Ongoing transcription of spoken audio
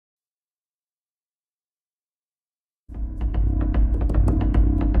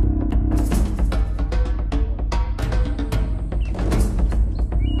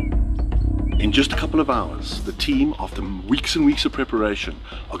In just a couple of hours, the team, after weeks and weeks of preparation,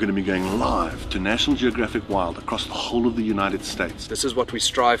 are going to be going live to National Geographic Wild across the whole of the United States. This is what we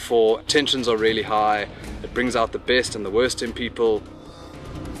strive for. Tensions are really high. It brings out the best and the worst in people.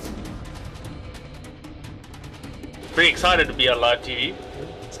 Pretty excited to be on live TV.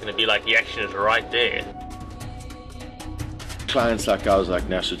 It's going to be like the action is right there. Clients like ours, like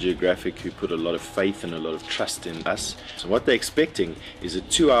National Geographic, who put a lot of faith and a lot of trust in us. So what they're expecting is a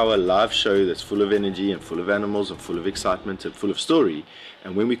 2-hour live show that's full of energy and full of animals and full of excitement and full of story.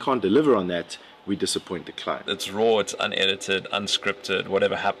 And when we can't deliver on that, we disappoint the client. It's raw, it's unedited, unscripted.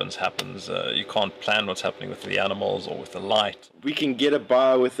 Whatever happens, happens. You can't plan what's happening with the animals or with the light. We can get a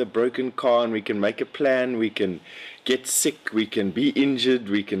buyer with a broken car and we can make a plan, we can get sick, we can be injured,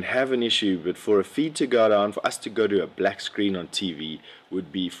 we can have an issue, but for a feed to go down, for us to go to a black screen on TV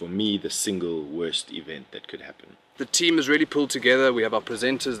would be, for me, the single worst event that could happen. The team is really pulled together. We have our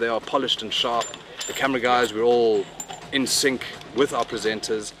presenters, they are polished and sharp. The camera guys, we're all in sync with our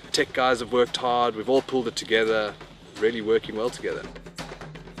presenters. Tech guys have worked hard, we've all pulled it together, really working well together.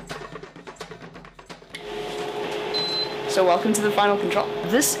 So welcome to the Final Control.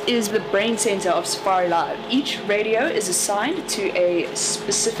 This is the brain center of Safari Live. Each radio is assigned to a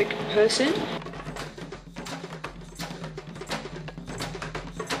specific person.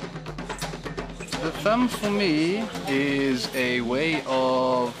 The thumb for me is a way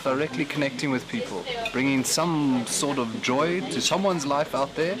of directly connecting with people, bringing some sort of joy to someone's life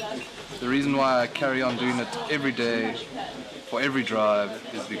out there. The reason why I carry on doing it every day, for every drive,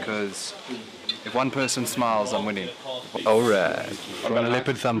 is because if one person smiles, I'm winning. Alright. I'm going to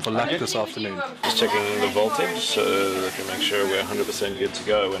leopard thumb for luck this afternoon. Just checking the voltage so we can make sure we're 100% good to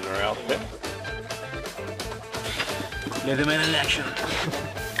go when we're out there. Leatherman in action.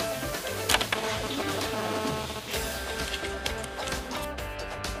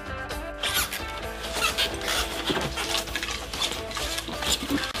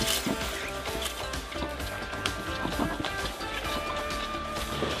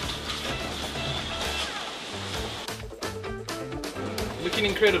 Looking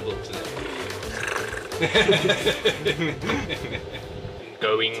incredible today.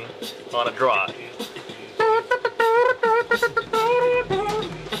 Going on a drive.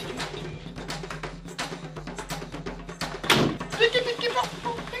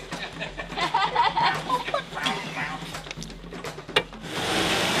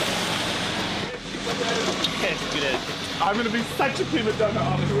 I'm going to be such a prima donna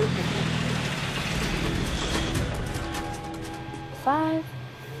afterwards. 5,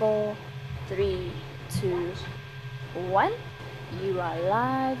 4, 3, 2, 1. You are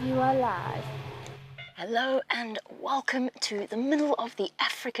live, you are live. Hello and welcome to the middle of the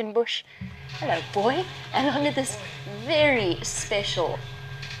African bush. Hello boy, and on this very special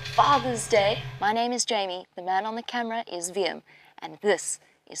Father's Day. My name is Jamie, the man on the camera is VM, and this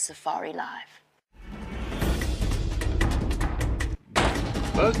is Safari Live.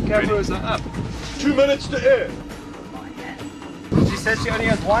 Both cameras are up. 2 minutes to air. She says she only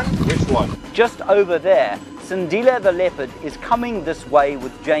has one? Which one? Just over there. Sindila the leopard is coming this way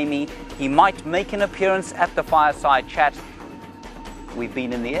with Jamie. He might make an appearance at the fireside chat. We've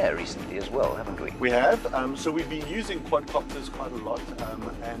been in the air recently as well, haven't we? We have. So we've been using quadcopters quite a lot,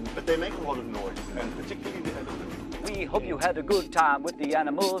 but they make a lot of noise, and particularly the elephants. We hope you had a good time with the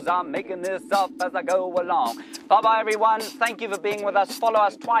animals. I'm making this up as I go along. Bye-bye, everyone. Thank you for being with us. Follow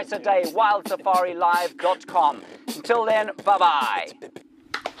us twice a day, wildsafarilive.com. Until then, bye-bye.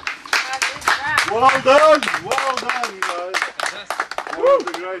 Well done! Well done, guys. That was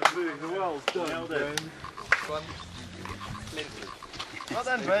a great thing. Well done. Well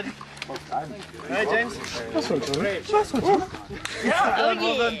done, Brad. Hey, James. That's what great. That's what yeah.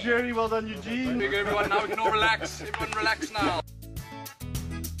 Well done, Jerry. Well done, Eugene. Everyone, now we can all relax. Everyone relax now.